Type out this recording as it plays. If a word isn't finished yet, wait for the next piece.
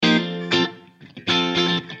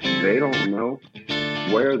they don't know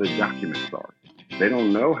where the documents are. They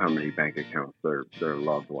don't know how many bank accounts their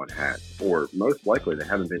loved one has, or most likely they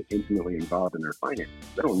haven't been intimately involved in their finances.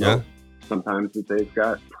 They don't know. Sometimes that they've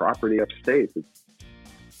got property upstate.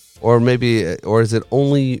 Or is it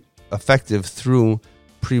only effective through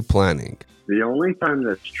pre-planning? The only time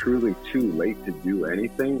that's truly too late to do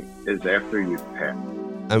anything is after you've passed.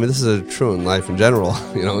 I mean, this is true in life in general.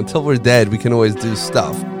 Until we're dead, we can always do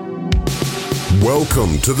stuff.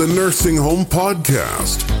 Welcome to the Nursing Home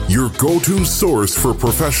Podcast, your go-to source for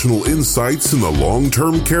professional insights in the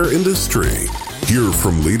long-term care industry. Hear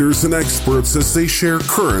from leaders and experts as they share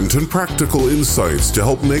current and practical insights to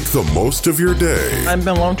help make the most of your day. I'm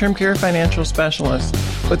a long-term care financial specialist.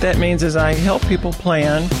 What that means is I help people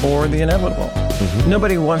plan for the inevitable.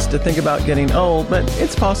 Nobody wants to think about getting old, but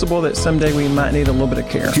it's possible that someday we might need a little bit of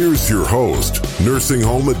care. Here's your host, nursing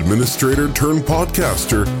home administrator turned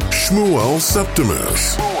podcaster, Shmuel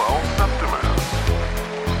Septimus.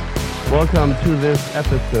 Welcome to this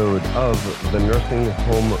episode of the Nursing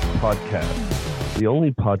Home Podcast, the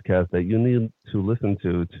only podcast that you need to listen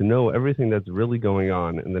to know everything that's really going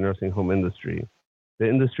on in the nursing home industry. The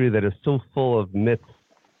industry that is so full of myths,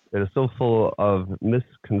 that is so full of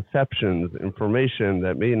misconceptions, information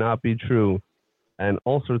that may not be true, and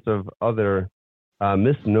all sorts of other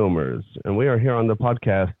misnomers. And we are here on the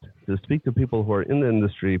podcast to speak to people who are in the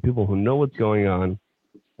industry, people who know what's going on,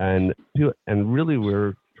 and really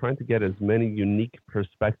we're trying to get as many unique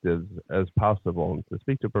perspectives as possible to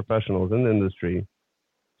speak to professionals in the industry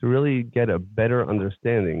to really get a better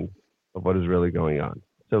understanding of what is really going on.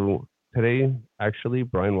 So today, actually,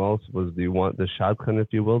 Brian Wells was the shotgun, if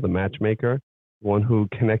you will, the matchmaker, one who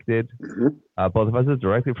connected both of us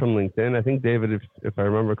directly from LinkedIn. I think, David, if I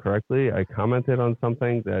remember correctly, I commented on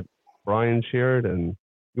something that Brian shared, and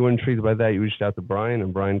you were intrigued by that. You reached out to Brian,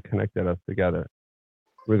 and Brian connected us together.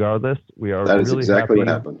 Regardless, we are that is really exactly happy. What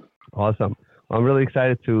happened. Awesome. I'm really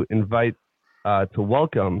excited to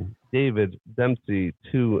welcome David Dempsey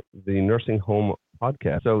to the Nursing Home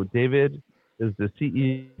Podcast. So David is the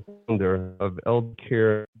CEO and founder of Elder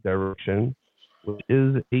Care Direction, which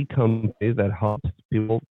is a company that helps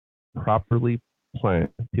people properly plan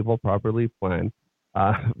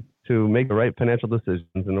to make the right financial decisions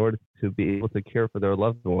in order to be able to care for their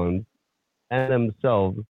loved ones and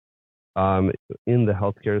themselves in the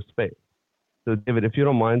healthcare space. So David, if you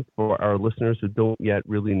don't mind, for our listeners who don't yet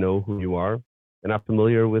really know who you are, they're not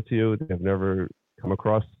familiar with you, they have never come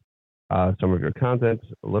across some of your content,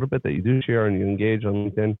 a little bit that you do share and you engage on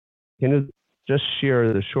LinkedIn, can you just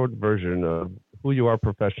share the short version of who you are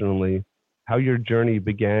professionally, how your journey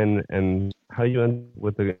began, and how you ended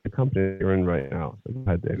with the company you're in right now? So go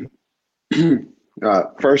ahead, David.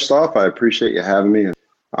 First off, I appreciate you having me.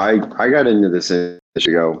 I got into this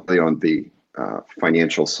industry on the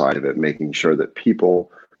financial side of it, making sure that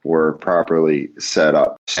people were properly set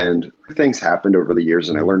up. And things happened over the years,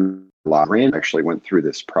 and I learned a lot. Rand actually went through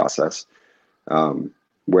this process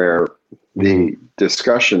where the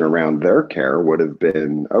discussion around their care would have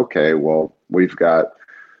been, okay, well, we've got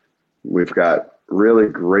really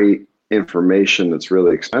great information that's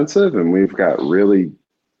really expensive, and we've got really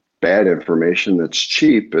bad information that's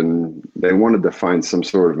cheap, and they wanted to find some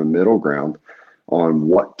sort of a middle ground on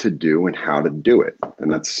what to do and how to do it.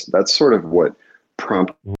 And that's sort of what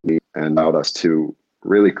prompted me and allowed us to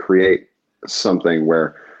really create something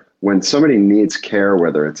where when somebody needs care,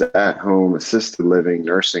 whether it's at home, assisted living,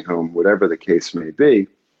 nursing home, whatever the case may be,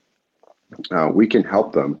 we can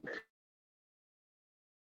help them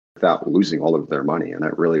without losing all of their money. And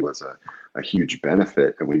that really was a huge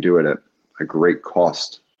benefit. And we do it at a great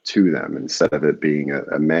cost to them instead of it being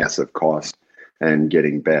a massive cost and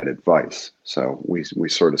getting bad advice. So we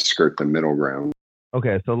sort of skirt the middle ground.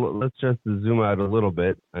 Okay, so let's just zoom out a little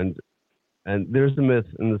bit, and there's a myth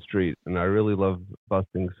in the street, and I really love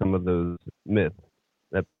busting some of those myths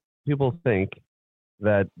that people think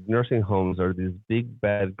that nursing homes are these big,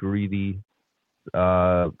 bad, greedy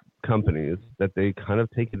companies that they kind of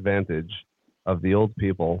take advantage of the old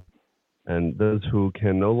people and those who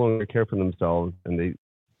can no longer care for themselves, and they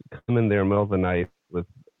come in there in the middle of the night with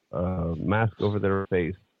a mask over their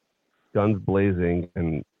face, guns blazing,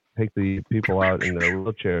 and take the people out in their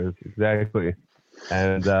wheelchairs. Exactly.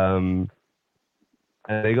 And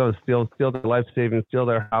they go steal their life savings, steal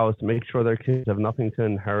their house, make sure their kids have nothing to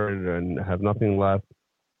inherit and have nothing left.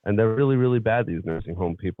 And they're really, really bad, these nursing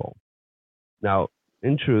home people. Now,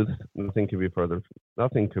 in truth, nothing could be further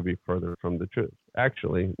from the truth.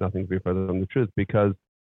 Actually, nothing could be further from the truth, because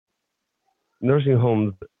nursing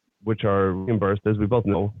homes, which are reimbursed, as we both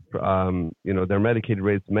know, their Medicaid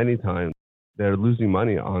rates many times, they're losing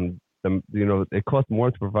money on it costs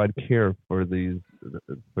more to provide care for the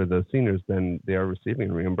seniors than they are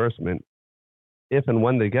receiving reimbursement, if and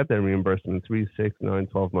when they get their reimbursement 3, 6, 9,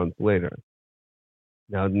 12 months later.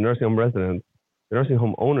 Now, the nursing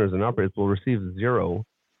home owners and operators will receive zero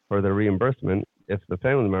for their reimbursement if the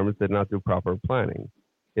family members did not do proper planning.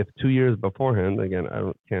 If 2 years beforehand, again,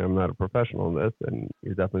 I'm not a professional in this, and you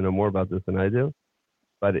definitely know more about this than I do.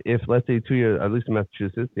 But if, let's say, 2 years, at least in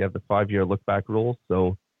Massachusetts, you have the 5-year look-back rule.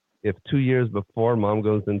 So if 2 years before mom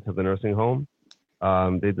goes into the nursing home,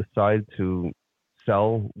 they decide to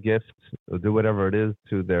sell, gift, or do whatever it is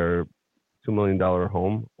to their $2 million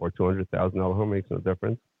home or $200,000 home, makes no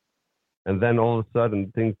difference. And then all of a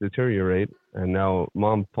sudden things deteriorate, and now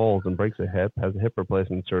mom falls and breaks a hip, has a hip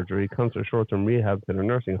replacement surgery, comes to short-term rehab to their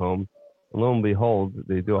nursing home, and lo and behold,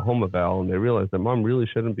 they do a home eval, and they realize that mom really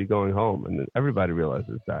shouldn't be going home. And everybody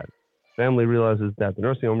realizes that. Family realizes that. The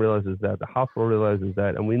nursing home realizes that. The hospital realizes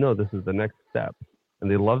that. And we know this is the next step.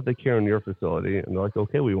 And they love the care in your facility, and they're like,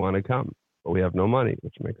 okay, we want to come, but we have no money,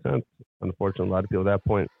 which makes sense. Unfortunately, a lot of people at that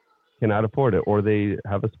point cannot afford it, or they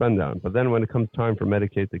have a spend down. But then when it comes time for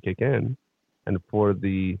Medicaid to kick in and for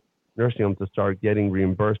the nursing home to start getting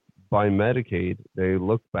reimbursed by Medicaid, they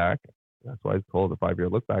look back. That's why it's called the 5-year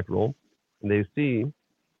look back rule. And they see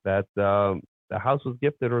that the house was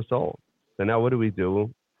gifted or sold. So now what do we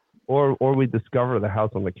do? Or we discover the house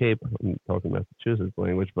on the Cape. I'm talking Massachusetts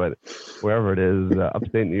language, but wherever it is,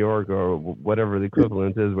 upstate New York or whatever the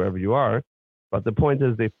equivalent is, wherever you are. But the point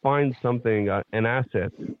is they find something, an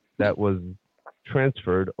asset that was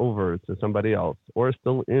transferred over to somebody else or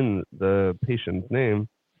still in the patient's name.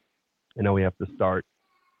 And now we have to start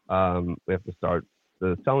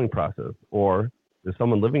the selling process, or there's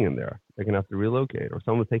someone living in there. They're going to have to relocate, or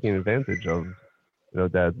someone's taking advantage of,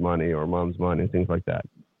 dad's money or mom's money, things like that.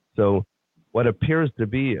 So what appears to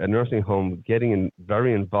be a nursing home getting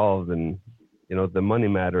very involved in, the money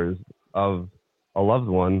matters of a loved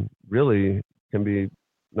one really can be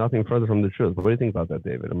nothing further from the truth. What do you think about that,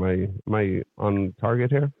 David? Am I on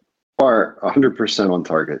target here? You are 100% on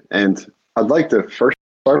target. And I'd like to first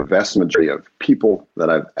start with the vast majority of people that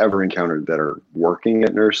I've ever encountered that are working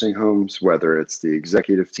at nursing homes, whether it's the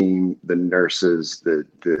executive team, the nurses, the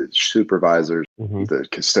supervisors, the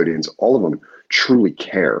custodians, all of them truly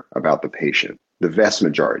care about the patient. The vast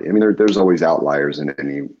majority. I mean, there's always outliers in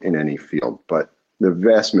any field, but the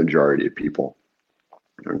vast majority of people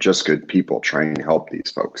are just good people trying to help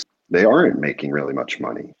these folks. They aren't making really much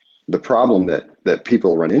money. The problem that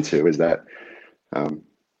people run into is that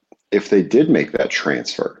if they did make that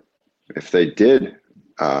transfer, if they did,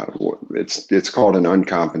 it's called an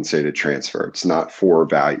uncompensated transfer. It's not for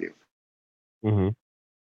value.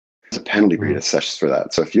 It's a penalty rate assessed for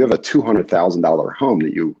that. So if you have a $200,000 home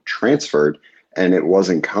that you transferred and it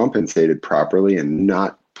wasn't compensated properly and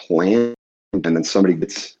not planned, and then somebody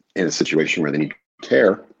gets in a situation where they need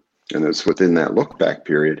care, and it's within that look back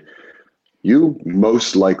period, you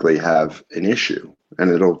most likely have an issue, and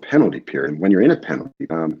it'll penalty period. When you're in a penalty,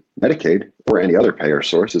 Medicaid or any other payer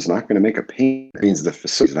source is not going to make a payment. It means the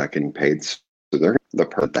facility is not getting paid. So they're the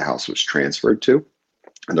part the house was transferred to,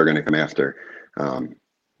 and they're going to come after,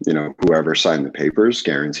 whoever signed the papers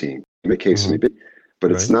guaranteeing the case may be.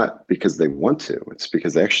 But it's not because they want to. It's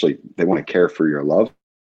because they want to care for your loved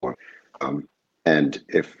one. And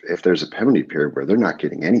if there's a penalty period where they're not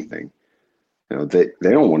getting anything, they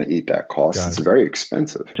don't want to eat that cost. It's very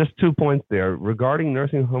expensive. Just 2 points there. Regarding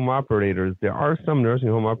nursing home operators, there are some nursing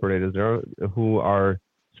home operators who are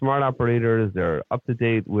smart operators. They're up to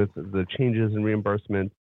date with the changes in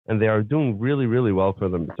reimbursement, and they are doing really, really well for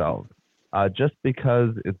themselves. Just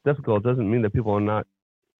because it's difficult doesn't mean that people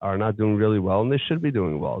are not doing really well, and they should be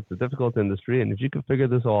doing well. It's a difficult industry, and if you can figure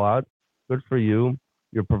this all out, good for you.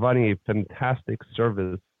 You're providing a fantastic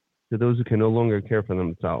service to those who can no longer care for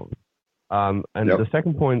themselves. The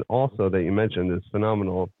second point also that you mentioned is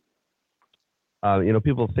phenomenal.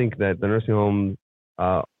 People think that the nursing home,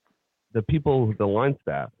 the line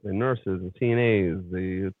staff, the nurses, the CNAs,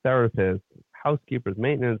 the therapists, housekeepers,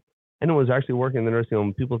 maintenance, anyone who's actually working in the nursing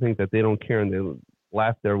home, people think that they don't care and they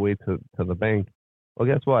laugh their way to the bank. Well,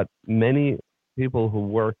 guess what? Many people who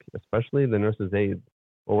work, especially the nurses' aides,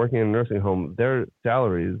 or working in a nursing home, their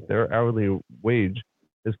salaries, their hourly wage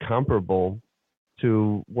is comparable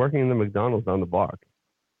to working in the McDonald's down the block.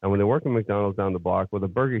 And when they work in McDonald's down the block, or the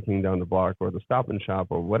Burger King down the block, or the Stop and Shop,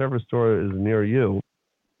 or whatever store is near you,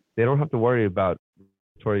 they don't have to worry about.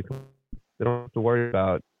 They don't have to worry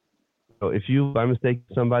about. If you by mistake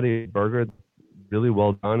somebody a burger really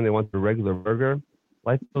well done and they want the regular burger,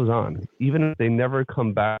 life goes on. Even if they never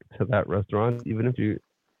come back to that restaurant, even if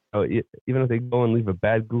they go and leave a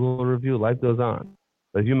bad Google review, life goes on.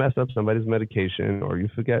 But if you mess up somebody's medication, or you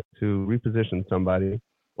forget to reposition somebody,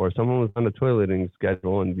 or someone was on a toileting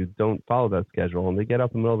schedule and you don't follow that schedule, and they get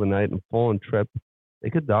up in the middle of the night and fall and trip, they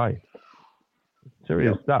could die.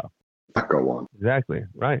 Serious stuff. Not go on. Exactly.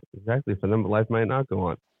 Right. Exactly. For them, life might not go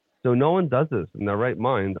on. So no one does this in their right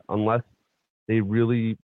mind unless they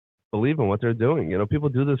really believe in what they're doing. People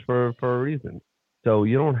do this for a reason. So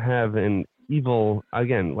you don't have an evil,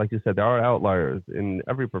 again, like you said, there are outliers in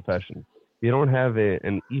every profession. You don't have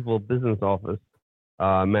an evil business office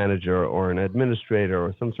manager or an administrator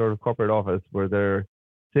or some sort of corporate office where they're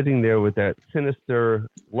sitting there with that sinister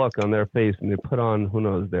look on their face, and they put on, who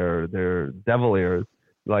knows, their devil ears.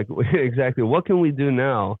 Like, exactly, what can we do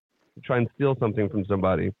now to try and steal something from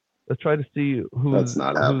somebody? Let's try to see whose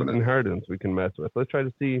inheritance we can mess with. Let's try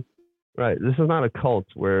to see, right, this is not a cult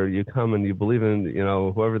where you come and you believe in,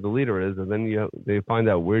 whoever the leader is, and then they find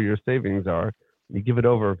out where your savings are. You give it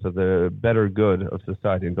over for the better good of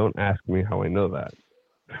society. And don't ask me how I know that.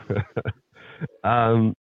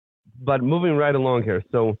 But moving right along here.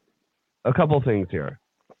 So a couple things here.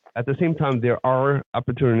 At the same time, there are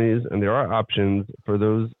opportunities and there are options for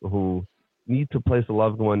those who need to place a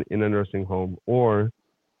loved one in a nursing home, or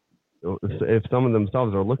if some of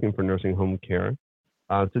themselves are looking for nursing home care.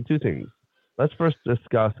 So two things. Let's first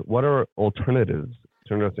discuss what are alternatives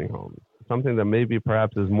to nursing homes. Something that maybe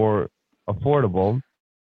perhaps is more affordable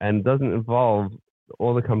and doesn't involve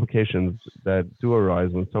all the complications that do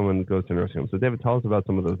arise when someone goes to nursing home. So David, tell us about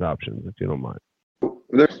some of those options, if you don't mind.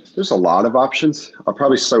 There's a lot of options. I'll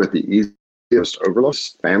probably start with the easiest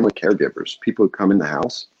overlooked: family caregivers, people who come in the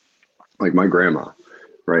house, like my grandma,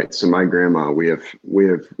 right? So my grandma, we have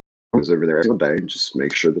was over there every day, just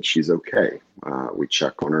make sure that she's okay. We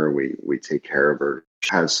check on her, we take care of her.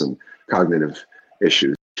 She has some cognitive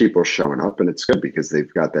issues. People showing up, and it's good because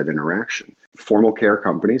they've got that interaction. Formal care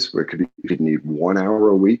companies, where you could need 1 hour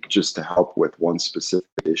a week just to help with one specific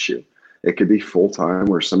issue. It could be full-time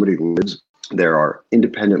where somebody lives. There are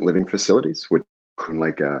independent living facilities, which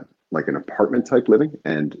like an apartment type living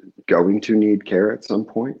and going to need care at some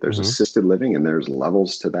point. There's assisted living, and there's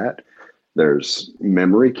levels to that. There's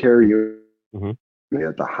memory care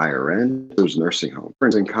at the higher end. There's nursing home.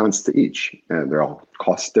 Pros and cons to each, and they're all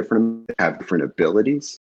cost different, have different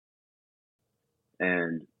abilities.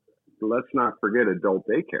 And let's not forget adult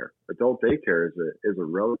daycare. Adult daycare is a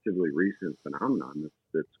relatively recent phenomenon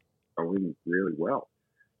that's going really well.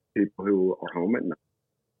 People who are home at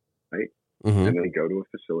night and they go to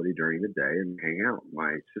a facility during the day and hang out.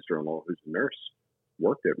 My sister-in-law, who's a nurse,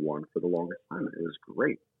 worked at one for the longest time. It was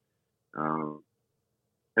great.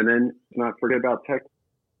 And then not forget about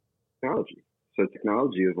technology. So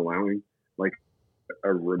technology is allowing like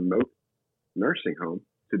a remote nursing home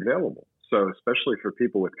to be available. So especially for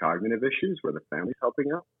people with cognitive issues where the family's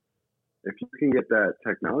helping out, if you can get that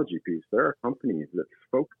technology piece, there are companies that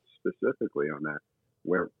focus specifically on that,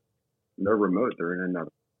 where they're remote, they're in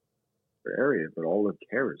another area, but all of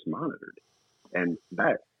care is monitored. And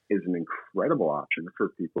that is an incredible option for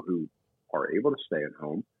people who are able to stay at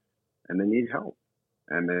home and they need help.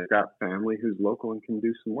 And they've got family who's local and can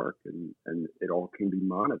do some work, and it all can be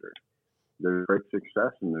monitored. There's great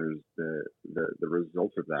success, and there's the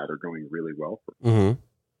results of that are going really well for them.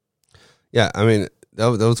 Yeah, I mean, that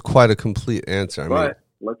was quite a complete answer. But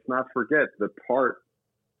let's not forget the part.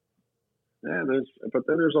 Yeah, but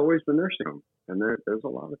then there's always the nursing home, and there's a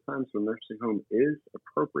lot of times when nursing home is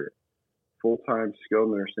appropriate, full-time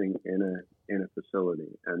skilled nursing in a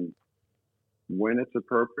facility, and when it's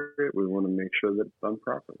appropriate, we want to make sure that it's done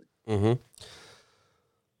properly.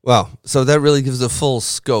 Wow, so that really gives the full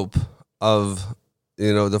scope of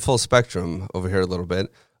the full spectrum over here a little bit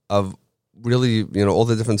of really all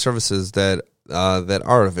the different services that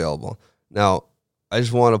are available. Now, I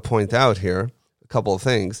just want to point out here a couple of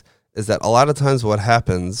things. Is that a lot of times what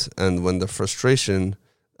happens, and when the frustration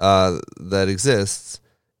that exists,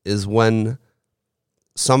 is when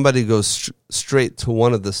somebody goes straight to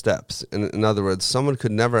one of the steps. In other words, someone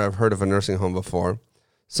could never have heard of a nursing home before.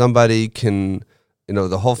 Somebody can,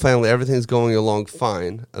 the whole family, everything's going along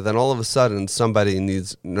fine. And then all of a sudden, somebody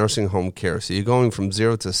needs nursing home care. So you're going from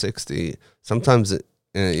 0 to 60, sometimes,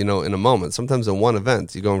 in a moment. Sometimes in one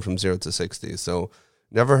event, you're going from 0 to 60. So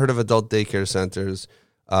never heard of adult daycare centers.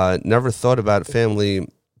 Never thought about family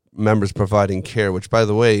members providing care, which, by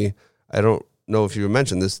the way, I don't know if you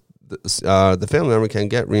mentioned this, the family member can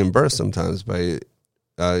get reimbursed sometimes by,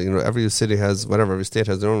 every city has, every state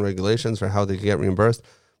has their own regulations for how they can get reimbursed,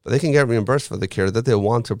 but they can get reimbursed for the care that they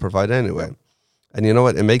want to provide anyway. And you know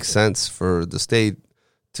what? It makes sense for the state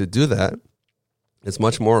to do that. It's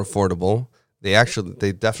much more affordable.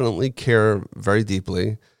 They definitely care very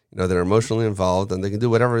deeply. they're emotionally involved and they can do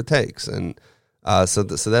whatever it takes. And so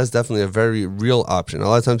that's definitely a very real option. A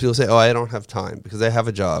lot of times people say, oh, I don't have time because I have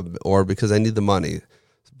a job or because I need the money.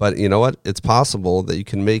 But you know what? It's possible that you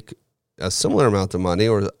can make a similar amount of money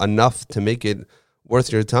or enough to make it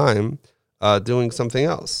worth your time doing something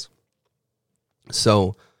else.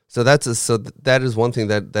 So that is one thing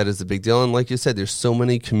that is a big deal. And like you said, there's so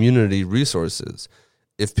many community resources.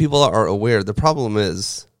 If people are aware, the problem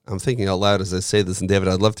is, I'm thinking out loud as I say this, and David,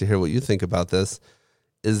 I'd love to hear what you think about this,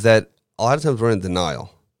 is that a lot of times we're in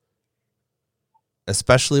denial,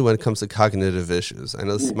 especially when it comes to cognitive issues. I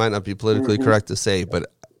know this might not be politically correct to say,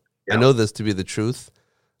 but I know this to be the truth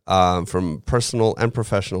from personal and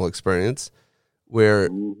professional experience, where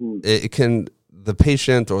it can, the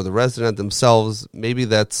patient or the resident themselves, maybe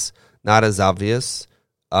that's not as obvious,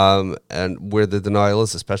 and where the denial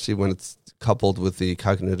is, especially when it's coupled with the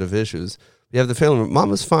cognitive issues. You have the family,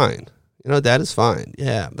 mom is fine. Dad is fine.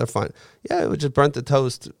 Yeah, they're fine. Yeah, we just burnt the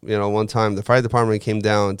toast, one time. The fire department came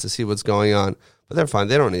down to see what's going on, but they're fine.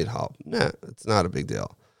 They don't need help. Nah, it's not a big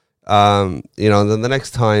deal. And then the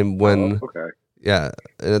next time when,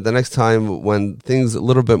 the next time when things a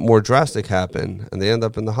little bit more drastic happen and they end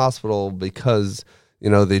up in the hospital because,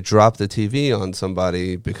 they dropped the TV on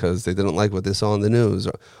somebody because they didn't like what they saw on the news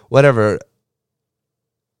or whatever.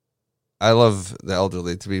 I love the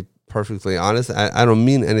elderly, to be perfectly honest. I don't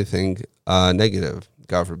mean anything negative,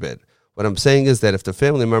 God forbid. What I'm saying is that if the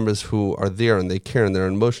family members who are there and they care and they're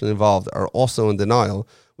emotionally involved are also in denial,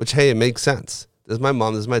 which, hey, it makes sense. There's my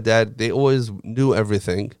mom, there's my dad. They always knew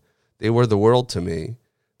everything. They were the world to me.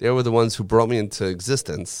 They were the ones who brought me into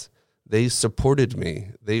existence. They supported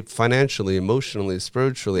me. They financially, emotionally,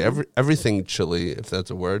 spiritually, everything chilly, if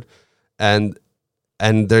that's a word. And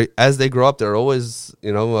they, as they grow up, they're always,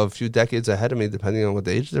 a few decades ahead of me, depending on what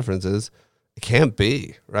the age difference is. It can't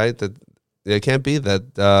be, right? That it can't be that,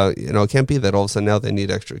 it can't be that all of a sudden now they need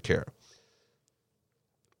extra care.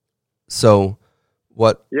 So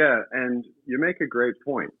what? Yeah, and you make a great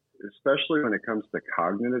point, especially when it comes to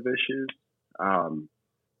cognitive issues.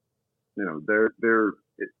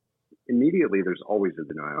 Immediately there's always a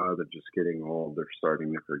denial. Oh, they're just getting old. They're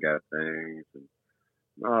starting to forget things.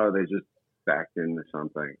 And, they just backed into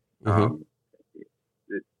something.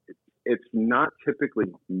 It's not typically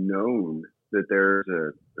known that there's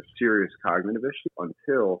a serious cognitive issue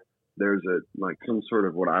until there's some sort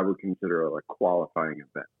of what I would consider a qualifying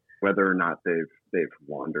event, whether or not they've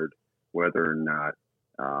wandered, whether or not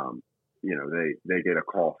they get a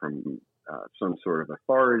call from some sort of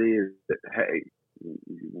authority that, hey,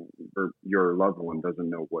 your loved one doesn't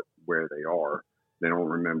know where they are. They don't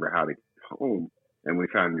remember how to get home. And we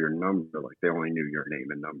found your number, they only knew your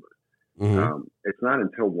name and number. It's not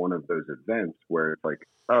until one of those events where it's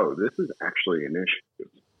oh, this is actually an issue.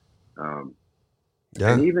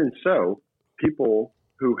 And even so, people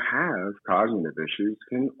who have cognitive issues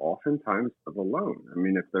can oftentimes live alone. I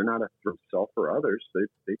mean, if they're not a threat to self or others,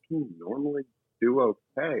 they can normally do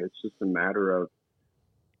okay. It's just a matter of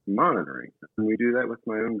monitoring. And we do that with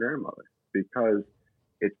my own grandmother because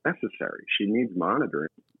it's necessary. She needs monitoring.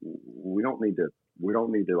 We don't need to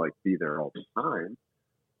be there all the time,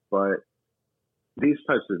 but these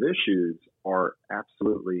types of issues are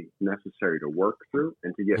absolutely necessary to work through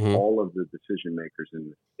and to get all of the decision makers in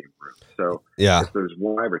the same room. So if there's 5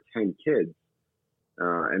 or 10 kids,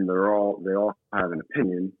 and they all have an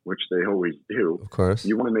opinion, which they always do, of course,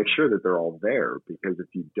 you want to make sure that they're all there, because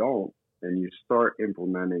if you don't, and you start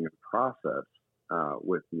implementing a process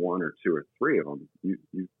with 1 or 2 or 3 of them, you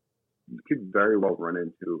could very well run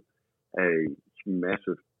into a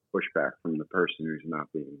massive pushback from the person who's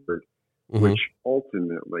not being heard, which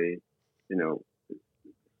ultimately,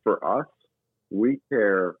 for us, we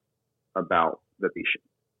care about the patient.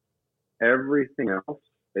 Everything else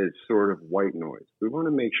is sort of white noise. We want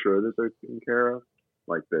to make sure that they're taken care of,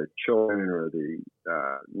 like the children or the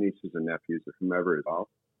nieces and nephews or whomever is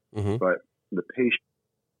involved. But the patient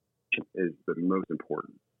is the most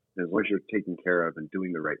important. As long as you're taking care of and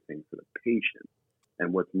doing the right thing for the patient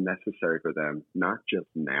and what's necessary for them, not just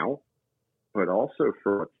now, but also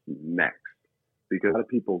for what's next. Because a lot of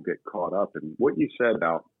people get caught up in what you said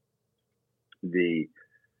about the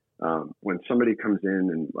when somebody comes in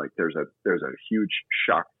and there's a huge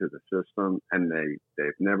shock to the system, and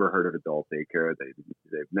they've never heard of adult daycare,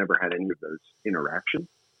 they've never had any of those interactions.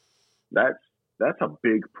 That's a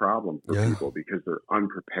big problem for people because they're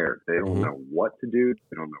unprepared. They don't know what to do.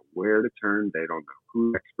 They don't know where to turn. They don't know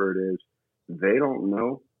who the expert is. They don't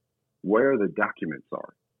know where the documents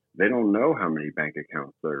are. They don't know how many bank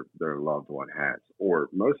accounts their loved one has, or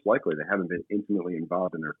most likely they haven't been intimately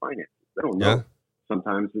involved in their finances. They don't know.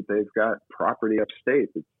 sometimes that they've got property upstate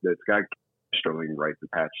that's got showing rights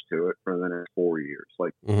attached to it for the next 4 years.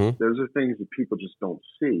 Like those are things that people just don't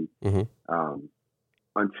see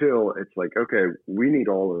until it's like, okay, we need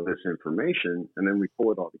all of this information, and then we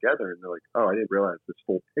pull it all together, and they're like, oh, I didn't realize this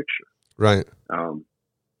full picture. Right.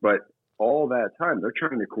 But all that time, they're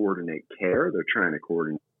trying to coordinate care, they're trying to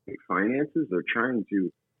coordinate finances, they're trying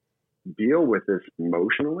to deal with this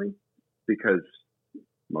emotionally, because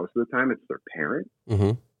most of the time it's their parent,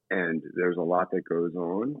 and there's a lot that goes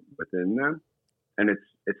on within them, and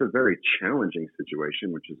it's a very challenging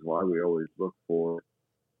situation, which is why we always look for,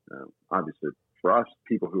 obviously for us,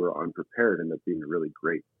 people who are unprepared end up being a really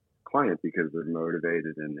great client because they're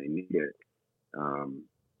motivated and they need it.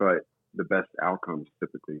 But the best outcomes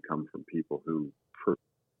typically come from people who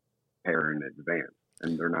prepare in advance,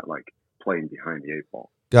 and they're not like playing behind the 8 ball.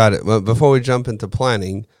 Got it. Well, before we jump into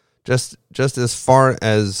planning, just as far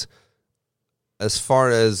as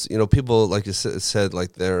people, like you said,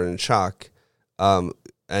 like they're in shock,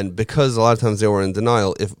 and because a lot of times they were in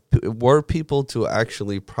denial. If were people to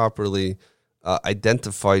actually properly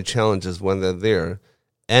identify challenges when they're there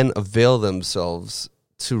and avail themselves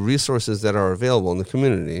to resources that are available in the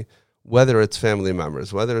community, whether it's family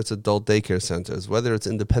members, whether it's adult daycare centers, whether it's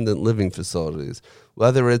independent living facilities,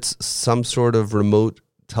 whether it's some sort of remote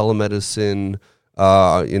telemedicine,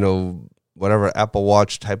 whatever Apple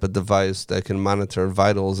Watch type of device that can monitor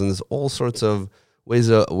vitals, and there's all sorts of ways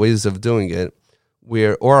of doing it.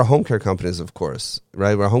 Or our home care companies, of course,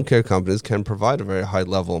 right? Where home care companies can provide a very high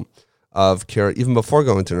level of care even before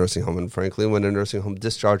going to a nursing home. And frankly, when a nursing home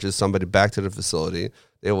discharges somebody back to the facility,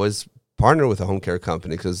 they always partner with a home care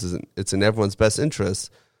company because it's in everyone's best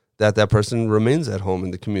interest that that person remains at home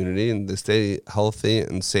in the community and they stay healthy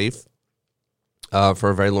and safe for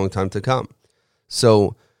a very long time to come.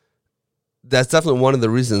 So that's definitely one of the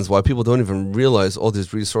reasons why people don't even realize all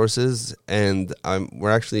these resources. And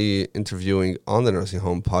we're actually interviewing on the Nursing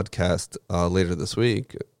Home podcast later this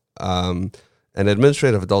week an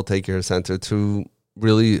administrative adult daycare center to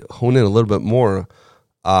really hone in a little bit more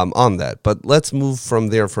on that. But let's move from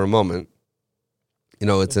there for a moment. You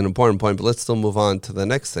know, it's an important point, but let's still move on to the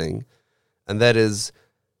next thing. And that is,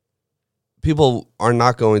 people are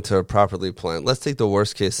not going to properly plan. Let's take the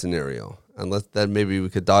worst case scenario, and then maybe we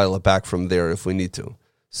could dial it back from there if we need to.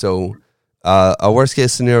 So a worst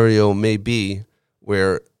case scenario may be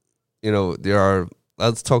where, there are,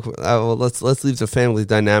 let's leave the family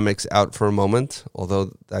dynamics out for a moment,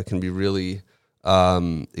 although that can be really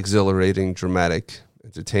exhilarating, dramatic,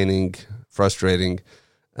 entertaining, frustrating,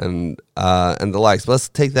 and the likes. But let's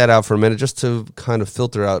take that out for a minute just to kind of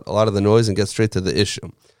filter out a lot of the noise and get straight to the issue.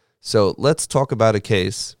 So let's talk about a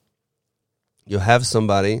case. You have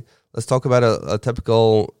somebody, let's talk about a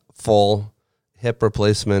typical fall, hip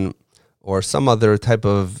replacement, or some other type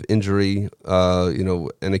of injury, an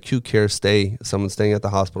acute care stay, someone staying at the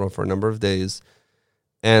hospital for a number of days.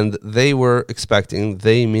 And they were expecting,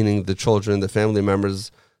 they meaning the children, the family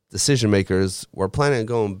members, decision makers, were planning on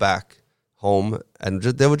going back home, and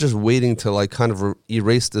they were just waiting to kind of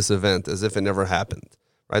erase this event as if it never happened.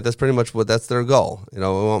 Right? That's pretty much that's their goal. We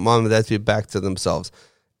want mom and dad to be back to themselves.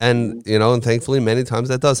 And, and thankfully many times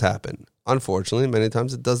that does happen. Unfortunately, many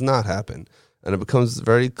times it does not happen. And it becomes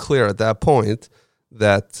very clear at that point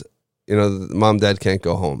that, mom, dad can't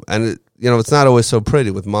go home. And, it's not always so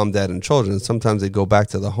pretty with mom, dad, and children. Sometimes they go back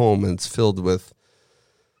to the home and it's filled with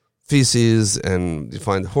feces, and you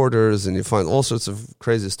find hoarders, and you find all sorts of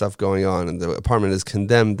crazy stuff going on. And the apartment is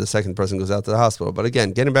condemned. The second person goes out to the hospital. But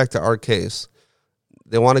again, getting back to our case,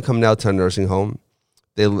 they want to come now to a nursing home.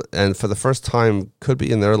 And for the first time, could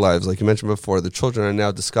be in their lives, like you mentioned before, the children are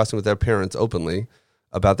now discussing with their parents openly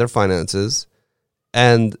about their finances.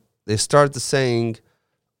 And they start saying,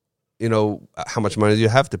 how much money do you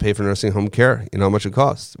have to pay for nursing home care? How much it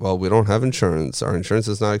costs? Well, we don't have insurance. Our insurance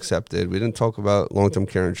is not accepted. We didn't talk about long-term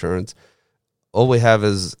care insurance. All we have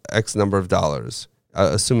is X number of dollars,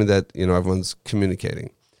 assuming that, everyone's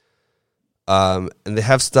communicating. And they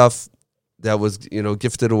have stuff that was,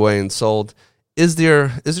 gifted away and sold. Is there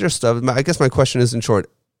stuff? I guess my question is, in short,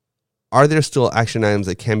 are there still action items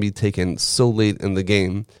that can be taken so late in the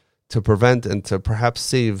game to prevent and to perhaps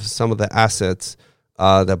save some of the assets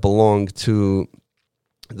that belong to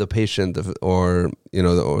the patient or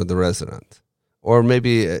the resident, or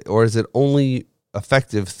is it only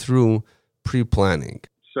effective through pre-planning?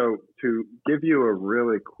 So to give you a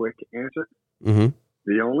really quick answer,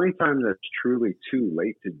 the only time that's truly too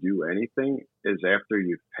late to do anything is after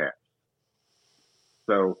you've passed.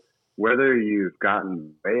 So whether you've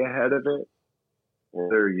gotten way ahead of it, or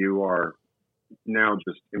whether you are now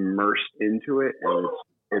just immersed into it and it's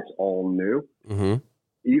it's all new. Mm-hmm.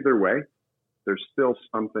 Either way, there's still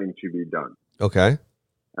something to be done. Okay.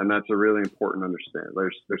 And that's a really important to understand.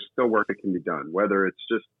 There's still work that can be done, whether it's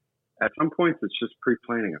just, at some points, it's just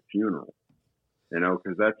pre-planning a funeral,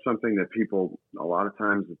 because that's something that people, a lot of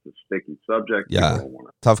times it's a sticky subject. Yeah. People don't want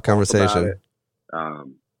to Tough conversation.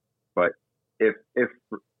 But if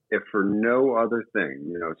for no other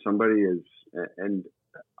thing, somebody is, and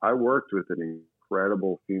I worked with an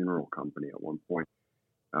incredible funeral company at one point,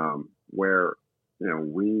 where,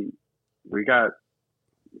 we got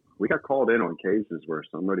called in on cases where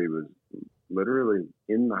somebody was literally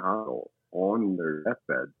in the hospital on their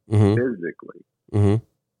deathbed, mm-hmm. physically. Mm-hmm.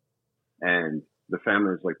 And the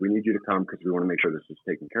family was like, we need you to come because we want to make sure this is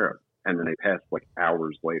taken care of. And then they passed like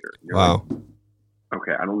hours later. Wow. Like,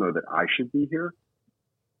 okay, I don't know that I should be here,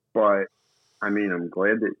 but I mean, I'm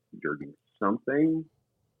glad that you're doing something,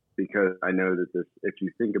 because I know that this, if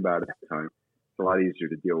you think about it at the time, it's a lot easier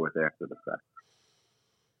to deal with after the fact.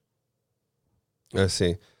 I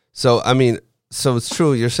see. So, I mean, so it's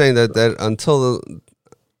true. You're saying that until,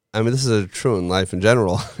 this is true in life in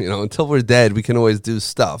general, until we're dead, we can always do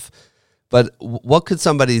stuff. But what could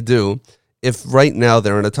somebody do if right now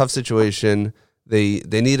they're in a tough situation, they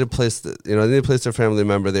need a place, they need to place their family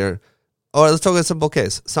member there? Or let's talk about a simple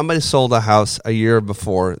case. Somebody sold a house a year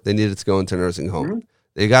before they needed to go into a nursing home. Mm-hmm.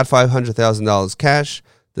 They got $500,000 cash.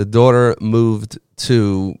 The daughter moved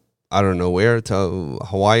to, I don't know where, to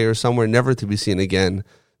Hawaii or somewhere, never to be seen again.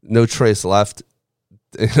 No trace left,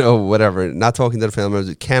 whatever. Not talking to the family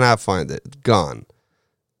members. Cannot find it. Gone.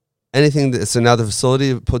 Anything. So now the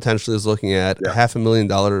facility potentially is looking at a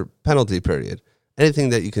 $500,000 penalty period. Anything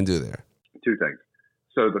that you can do there? Two things.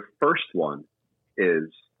 So the first one is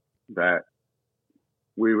that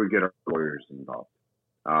we would get our lawyers involved,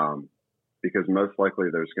 because most likely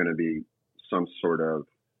there's going to be some sort of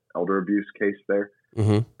elder abuse case there.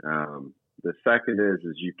 Mm-hmm. The second is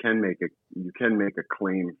you can make a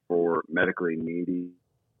claim for medically needy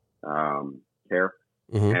care,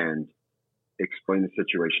 mm-hmm. and explain the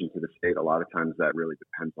situation to the state. A lot of times that really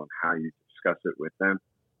depends on how you discuss it with them.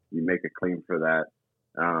 You make a claim for that,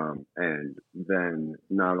 and then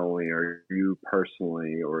not only are you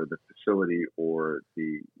personally, or the facility, or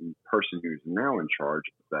the person who's now in charge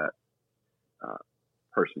of that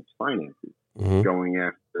person's finances, mm-hmm. going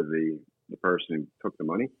after the person who took the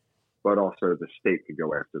money, but also the state could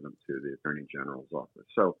go after them to the Attorney General's office.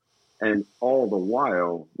 So, and all the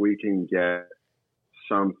while we can get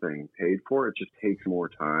something paid for. It just takes more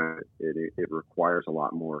time. It requires a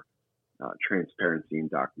lot more transparency and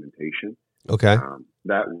documentation. Okay.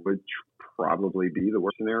 That would probably be the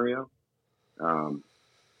worst scenario.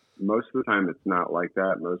 Most of the time it's not like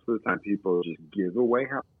that. Most of the time people just give away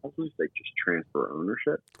houses. They just transfer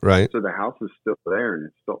ownership. Right. So the house is still there and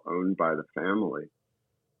it's still owned by the family,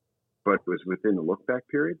 but it was within the look back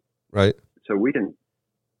period. Right. So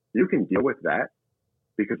you can deal with that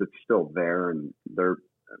because it's still there, and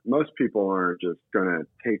most people aren't just going to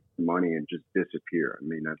take the money and just disappear. I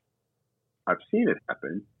mean, I've seen it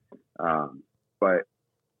happen, but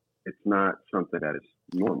it's not something that is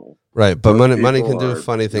normal. Right, but money can do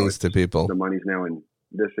funny things to people. The money's now in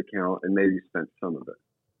this account, and maybe you spent some of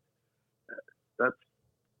it.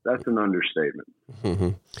 That's an understatement. Mm-hmm.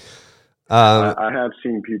 I have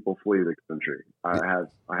seen people flee the country. I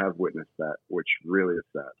have witnessed that, which really is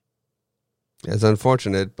sad. It's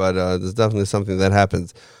unfortunate, but there's definitely something that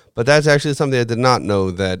happens. But that's actually something I did not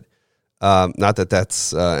know that. Not that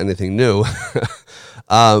that's anything new,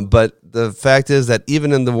 but the fact is that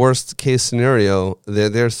even in the worst case scenario,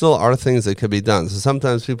 there still are things that could be done. So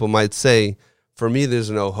sometimes people might say, for me,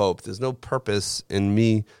 there's no hope. There's no purpose in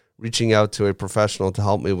me reaching out to a professional to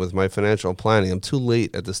help me with my financial planning. I'm too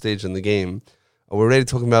late at the stage in the game. We're already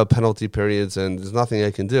talking about penalty periods, and there's nothing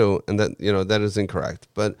I can do, and that is incorrect.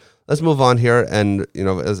 But let's move on here, and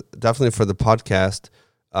as definitely for the podcast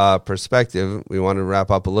perspective, we want to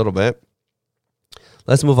wrap up a little bit.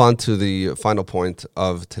 Let's move on to the final point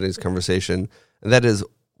of today's conversation, and that is,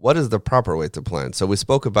 what is the proper way to plan? So we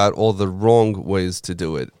spoke about all the wrong ways to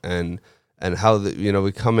do it, and how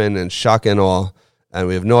we come in and shock and awe, and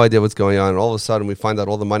we have no idea what's going on, and all of a sudden we find out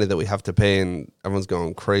all the money that we have to pay, and everyone's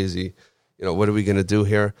going crazy. What are we going to do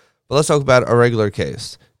here? But let's talk about a regular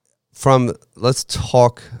case. Let's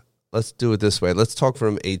do it this way. Let's talk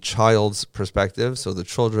from a child's perspective. So the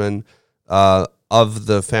children of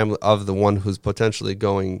the family, of the one who's potentially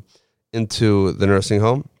going into the nursing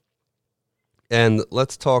home. And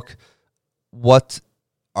let's talk what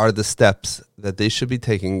are the steps that they should be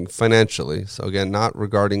taking financially. So again, not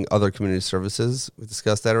regarding other community services. We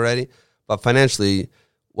discussed that already. But financially,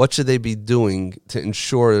 what should they be doing to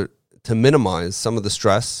ensure to minimize some of the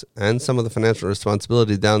stress and some of the financial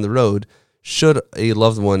responsibility down the road should a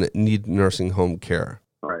loved one need nursing home care?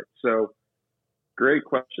 All right. So great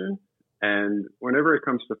question. And whenever it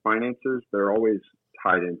comes to finances, they're always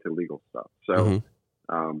tied into legal stuff. So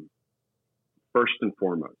first and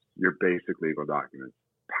foremost, your basic legal documents,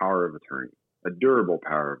 power of attorney, a durable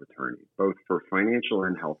power of attorney, both for financial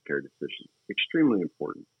and healthcare decisions. Extremely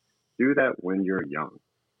important. Do that when you're young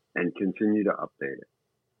and continue to update it.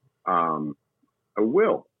 A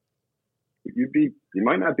will. You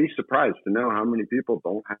might not be surprised to know how many people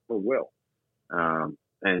don't have a will.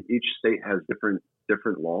 And each state has different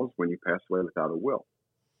laws when you pass away without a will.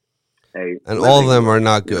 And all of them are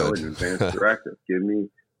not good. An advance directive. And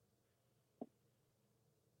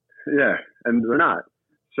they're not.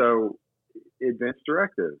 So advance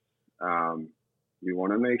directives. You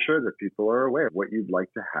want to make sure that people are aware of what you'd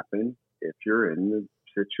like to happen if you're in the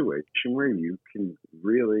situation where you can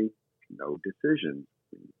really no decisions,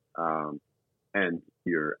 and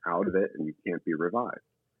you're out of it and you can't be revived.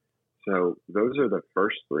 So those are the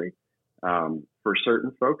first three. For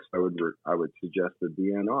certain folks, I would suggest the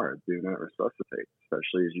DNR, do not resuscitate,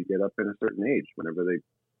 especially as you get up in a certain age. Whenever they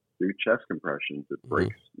do chest compressions, it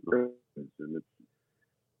breaks ribs, and it's,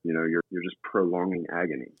 you're just prolonging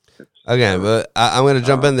agony. But I'm going to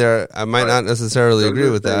jump in there. I might not necessarily agree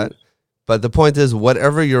with that, but the point is,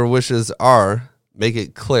 whatever your wishes are, make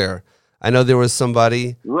it clear. I know there was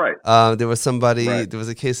somebody. Right. There was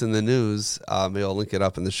a case in the news. Maybe I'll link it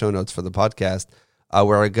up in the show notes for the podcast,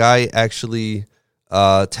 where a guy actually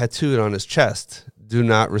tattooed on his chest, "Do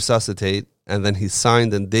not resuscitate," and then he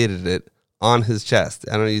signed and dated it on his chest.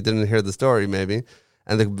 I don't know, you didn't hear the story maybe.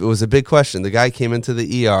 And it was a big question. The guy came into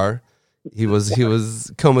the ER. He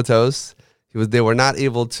was comatose. They were not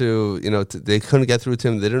able to, they couldn't get through to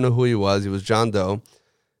him. They didn't know who he was. He was John Doe.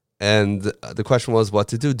 And the question was what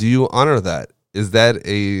to do. Do you honor that? Is that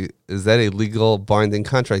a legal binding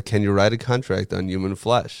contract? Can you write a contract on human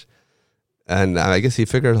flesh? And I guess he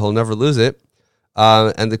figured he'll never lose it.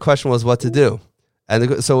 And the question was what to do.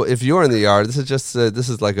 And so if you're in the ER, this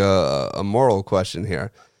is like a moral question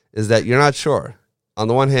here, is that you're not sure. On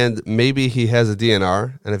the one hand, maybe he has a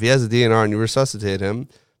DNR, and if he has a DNR and you resuscitate him,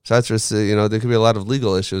 besides there could be a lot of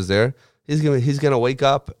legal issues there. He's gonna wake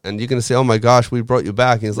up, and you're gonna say, "Oh my gosh, we brought you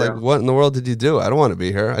back." And he's like, "What in the world did you do? I don't want to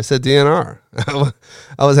be here. I said DNR.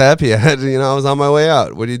 I was happy. I was on my way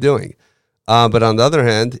out. What are you doing?" But on the other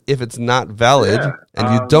hand, if it's not valid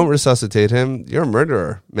and you don't resuscitate him, you're a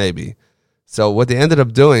murderer, maybe. So what they ended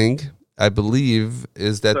up doing, I believe,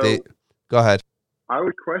 is that they go ahead. I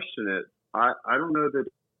would question it. I don't know that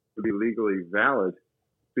it would be legally valid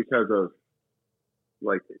because of,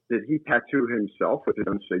 did he tattoo himself with his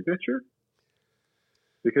own signature?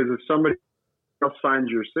 Because if somebody else signs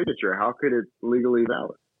your signature, how could it legally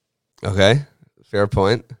valid? Okay, fair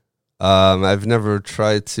point. I've never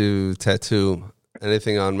tried to tattoo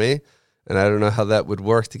anything on me, and I don't know how that would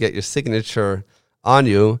work to get your signature on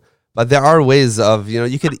you. But there are ways of,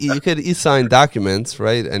 you could e-sign documents,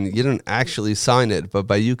 right? And you didn't actually sign it, but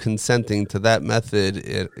by you consenting to that method,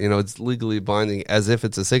 it's legally binding as if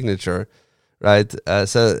it's a signature, right?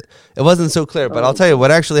 So it wasn't so clear. But I'll tell you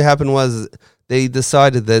what actually happened was they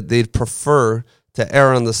decided that they'd prefer to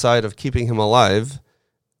err on the side of keeping him alive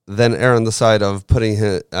than err on the side of putting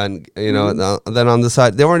him, and then on the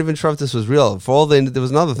side they weren't even sure if this was real. For all they knew, there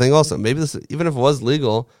was another thing also. Maybe this, even if it was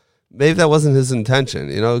legal. Maybe that wasn't his intention.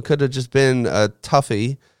 It could have just been a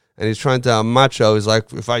toughie, and he's trying to macho. He's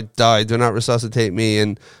like, if I die, do not resuscitate me.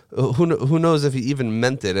 And who knows if he even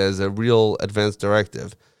meant it as a real advance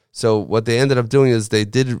directive. So what they ended up doing is they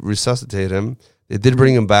did resuscitate him. They did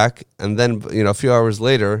bring him back. And then, a few hours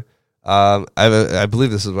later, I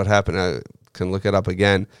believe this is what happened. I can look it up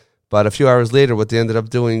again. But a few hours later, what they ended up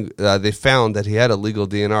doing, they found that he had a legal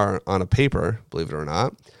DNR on a paper, believe it or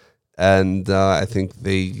not. And I think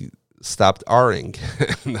they stopped R-ing.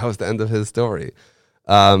 That was the end of his story.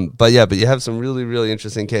 But you have some really, really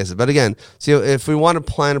interesting cases. But again, so if we want to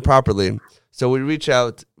plan properly, so we reach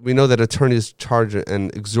out, we know that attorneys charge an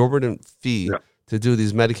exorbitant fee to do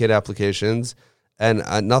these Medicaid applications, and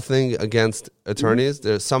nothing against attorneys.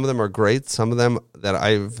 There's some of them are great. Some of them that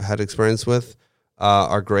I've had experience with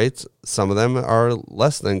are great. Some of them are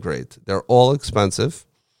less than great. They're all expensive,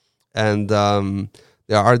 and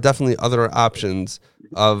there are definitely other options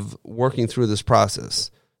of working through this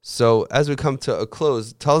process. So as we come to a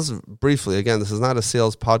close, tell us briefly, again, this is not a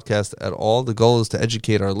sales podcast at all. The goal is to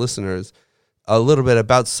educate our listeners a little bit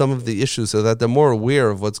about some of the issues so that they're more aware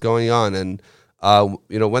of what's going on and,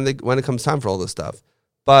 when it comes time for all this stuff.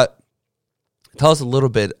 But tell us a little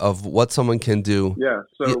bit of what someone can do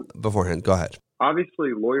so beforehand. Go ahead. obviously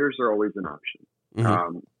lawyers are always an option.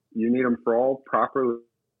 Mm-hmm. You need them for all proper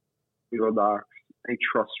legal docs, any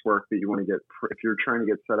trust work that you want to get. If you're trying to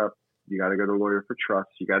get set up, you got to go to a lawyer for trust.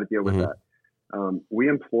 You got to deal with that. We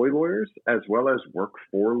employ lawyers as well as work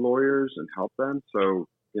for lawyers and help them. So,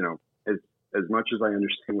 as much as I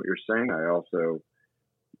understand what you're saying,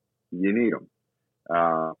 you need them.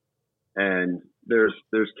 And there's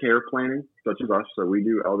care planning, such as us. So we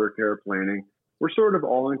do elder care planning. We're sort of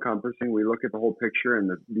all encompassing. We look at the whole picture, and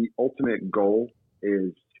the ultimate goal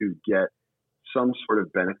is to get some sort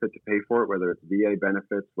of benefit to pay for it, whether it's VA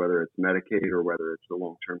benefits, whether it's Medicaid, or whether it's the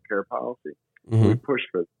long-term care policy. Mm-hmm. We push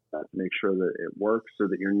for that to make sure that it works so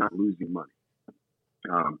that you're not losing money.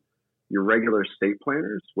 Your regular estate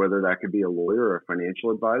planners, whether that could be a lawyer or a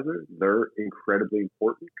financial advisor, they're incredibly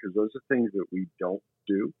important because those are things that we don't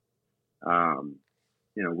do.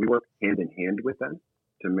 We work hand in hand with them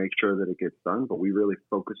to make sure that it gets done, but we really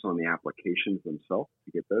focus on the applications themselves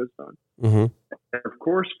to get those done. Mm-hmm. And of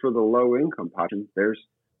course, for the low income population, there's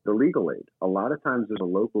the legal aid. A lot of times there's a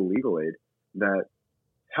local legal aid that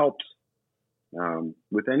helps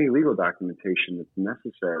with any legal documentation that's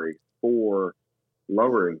necessary for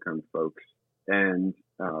lower income folks. And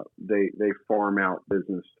they farm out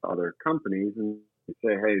business to other companies and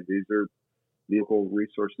say, hey, these are vehicle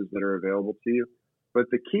resources that are available to you. But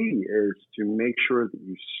the key is to make sure that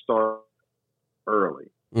you start early.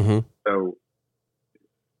 Mm-hmm. So,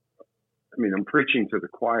 I'm preaching to the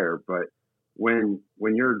choir, but when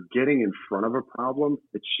you're getting in front of a problem,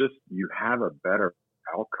 it's just you have a better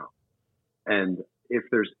outcome. And if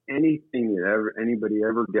there's anything that anybody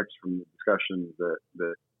ever gets from the discussions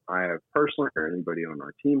that I have personally or anybody on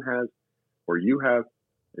our team has or you have,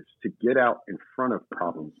 is to get out in front of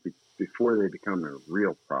problems before they become a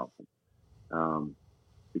real problem.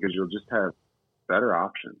 Because you'll just have better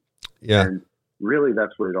options. Yeah. And really,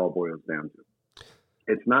 that's what it all boils down to.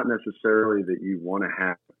 It's not necessarily that you want to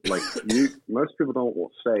have, most people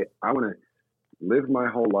will say, I want to live my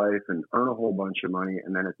whole life and earn a whole bunch of money.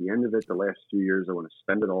 And then at the end of it, the last few years, I want to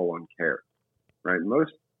spend it all on care, right?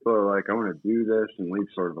 Most people are like, I want to do this and leave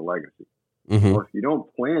sort of a legacy. Mm-hmm. Well, if you don't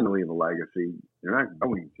plan to leave a legacy, you're not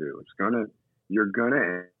going to. You're going to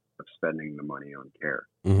end up spending the money on care.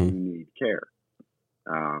 Mm-hmm. You need care.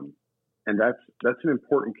 And that's an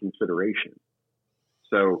important consideration.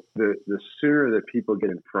 So the sooner that people get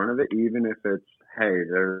in front of it, even if it's, hey,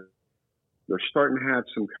 they're starting to have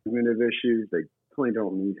some cognitive issues, they definitely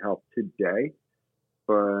don't need help today,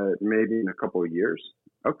 but maybe in a couple of years.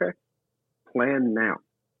 Okay, plan now.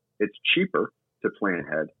 It's cheaper to plan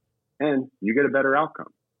ahead, and you get a better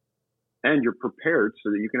outcome. And you're prepared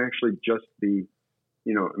so that you can actually just be,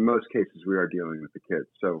 in most cases we are dealing with the kids.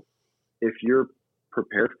 So if you're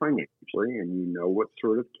prepared financially and you know what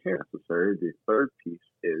sort of care is necessary, the third piece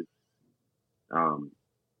is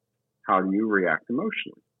how do you react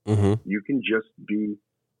emotionally? Mm-hmm. You can just be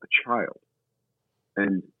a child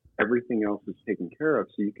and everything else is taken care of,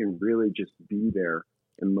 so you can really just be there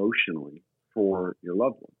emotionally for your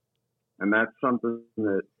loved one. And that's something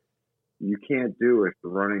that you can't do if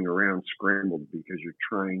you're running around scrambled because you're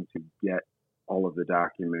trying to get all of the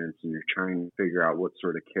documents and you're trying to figure out what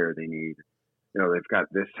sort of care they need. They've got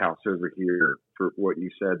this house over here for what you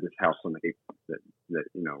said, this house on the Cape that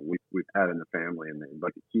we've had in the family and they'd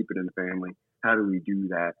like to keep it in the family. How do we do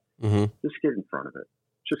that? Mm-hmm. Just get in front of it.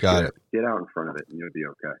 Just get out in front of it and you'll be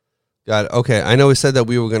okay. Got it. Okay. I know we said that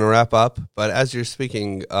we were going to wrap up, but as you're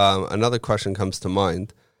speaking, another question comes to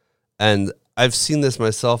mind. And I've seen this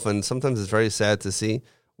myself, and sometimes it's very sad to see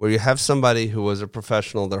where you have somebody who was a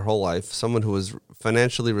professional their whole life, someone who was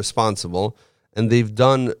financially responsible, and they've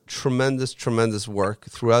done tremendous, tremendous work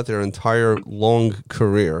throughout their entire long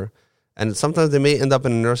career. And sometimes they may end up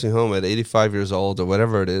in a nursing home at 85 years old or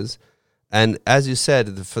whatever it is. And as you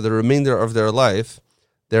said, for the remainder of their life,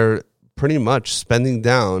 they're pretty much spending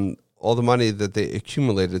down all the money that they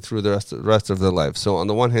accumulated through the rest of their life. So on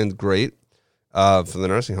the one hand, great. For the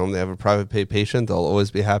nursing home, they have a private pay patient. They'll always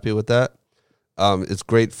be happy with that. It's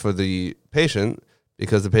great for the patient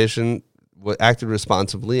because the patient acted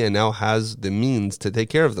responsibly and now has the means to take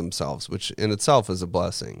care of themselves, which in itself is a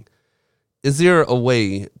blessing. Is there a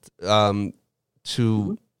way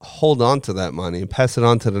to hold on to that money and pass it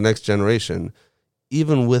on to the next generation,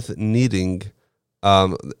 even with needing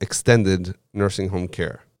extended nursing home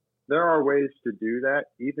care? There are ways to do that,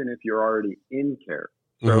 even if you're already in care.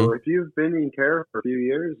 So if you've been in care for a few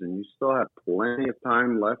years and you still have plenty of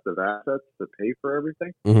time left of assets to pay for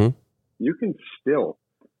everything, you can still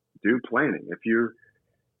do planning. If you're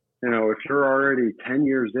already 10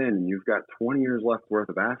 years in and you've got 20 years left worth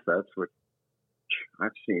of assets, which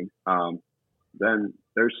I've seen, then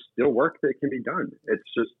there's still work that can be done. It's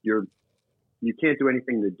just you can't do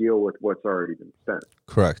anything to deal with what's already been spent.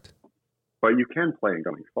 Correct. But you can plan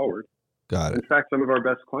going forward. Got it. In fact, some of our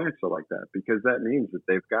best clients are like that, because that means that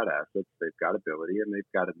they've got assets, they've got ability, and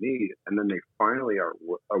they've got a need, and then they finally are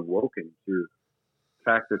awoken to the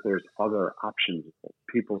fact that there's other options.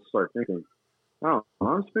 People start thinking, oh,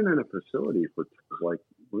 I've been in a facility for, like,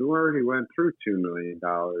 we already went through $2 million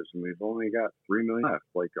and we've only got $3 million left.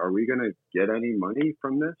 Like, are we going to get any money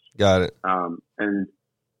from this? Got it. And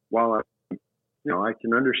while I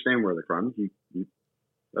can understand where they're from,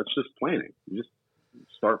 that's just planning. You just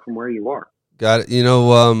start from where you are. Got it.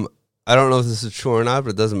 I don't know if this is true or not,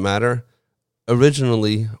 but it doesn't matter.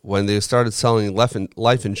 Originally, when they started selling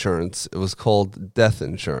life insurance, it was called death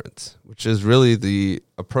insurance, which is really the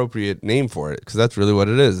appropriate name for it, because that's really what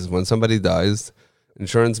it is. When somebody dies,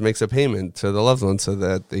 insurance makes a payment to the loved one so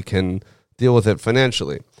that they can deal with it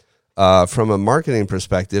financially. From a marketing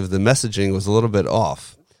perspective, the messaging was a little bit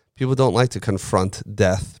off. People don't like to confront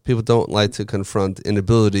death. People don't like to confront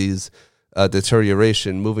inabilities,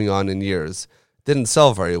 deterioration, moving on in years. Didn't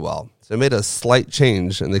sell very well. So they made a slight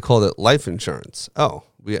change, and they called it life insurance. Oh,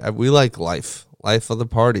 we like life of the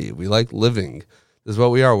party. We like living. This is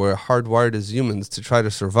what we are. We're hardwired as humans to try to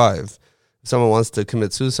survive. If someone wants to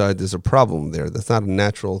commit suicide, there's a problem there. That's not a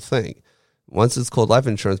natural thing. Once it's called life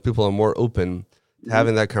insurance, people are more open to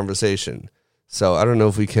having that conversation. So I don't know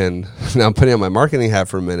if we can, now I'm putting on my marketing hat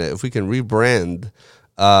for a minute, if we can rebrand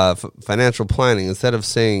financial planning, instead of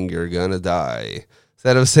saying you're going to die,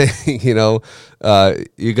 instead of saying, you're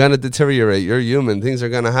going to deteriorate, you're human, things are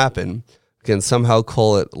going to happen, we can somehow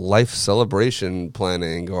call it life celebration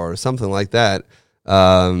planning or something like that.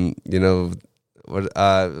 Something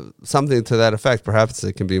to that effect. Perhaps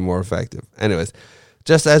it can be more effective. Anyways,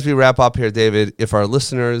 just as we wrap up here, David, if our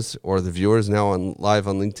listeners or the viewers now on live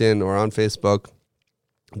on LinkedIn or on Facebook,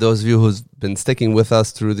 those of you who's been sticking with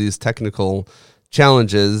us through these technical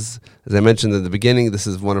challenges, as I mentioned at the beginning, this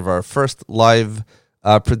is one of our first live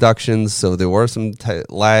productions, so there were some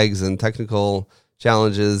lags and technical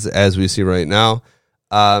challenges as we see right now.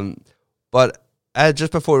 But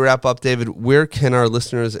just before we wrap up, David, where can our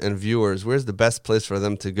listeners and viewers, where's the best place for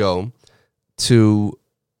them to go to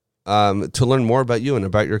learn more about you and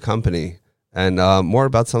about your company and more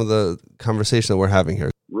about some of the conversation that we're having here?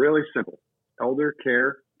 Really simple.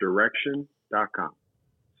 eldercaredirection.com.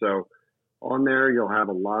 So on there, you'll have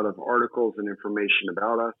a lot of articles and information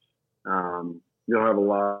about us. You'll have a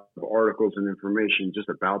lot of articles and information just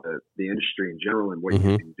about the industry in general and what you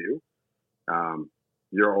can do.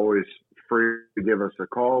 You're always free to give us a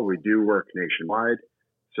call. We do work nationwide.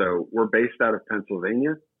 So we're based out of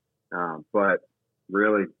Pennsylvania, but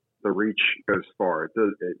really the reach goes far.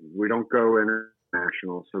 We don't go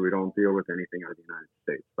international, so we don't deal with anything out of the United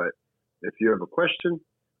States. But if you have a question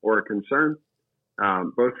or a concern,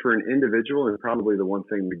 both for an individual and probably the one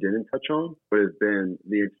thing we didn't touch on would have been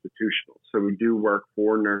the institutional. So we do work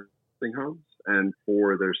for nursing homes and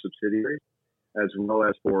for their subsidiaries, as well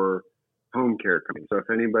as for home care companies. So if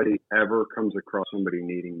anybody ever comes across somebody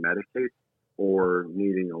needing Medicaid or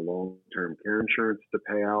needing a long-term care insurance to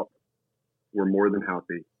pay out, we're more than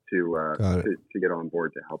happy to get on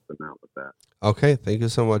board to help them out with that. Okay. Thank you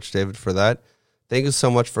so much, David, for that. Thank you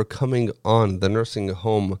so much for coming on the Nursing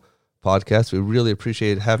Home Podcast. We really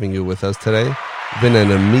appreciate having you with us today. You've been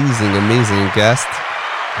an amazing guest,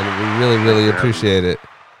 and we really appreciate it.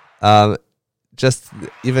 Just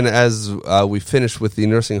even as we finish with the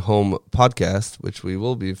Nursing Home Podcast, which we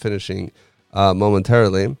will be finishing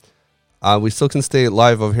momentarily, we still can stay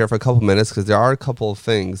live over here for a couple minutes because there are a couple of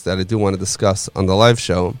things that I do want to discuss on the live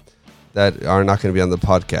show that are not going to be on the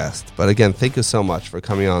podcast. But again, thank you so much for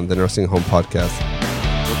coming on the Nursing Home Podcast.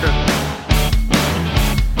 Okay.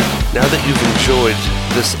 Now that you've enjoyed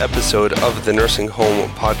this episode of the Nursing Home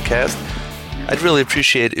Podcast, I'd really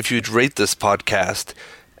appreciate if you'd rate this podcast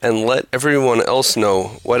and let everyone else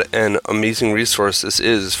know what an amazing resource this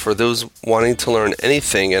is for those wanting to learn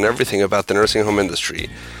anything and everything about the nursing home industry.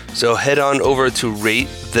 So head on over to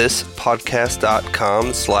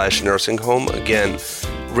ratethispodcast.com/nursing-home. Again,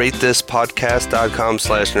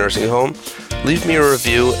 ratethispodcast.com/nursing-home. Leave me a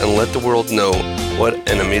review and let the world know what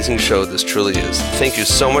an amazing show this truly is. Thank you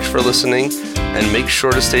so much for listening, and make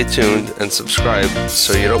sure to stay tuned and subscribe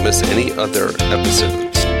so you don't miss any other episode.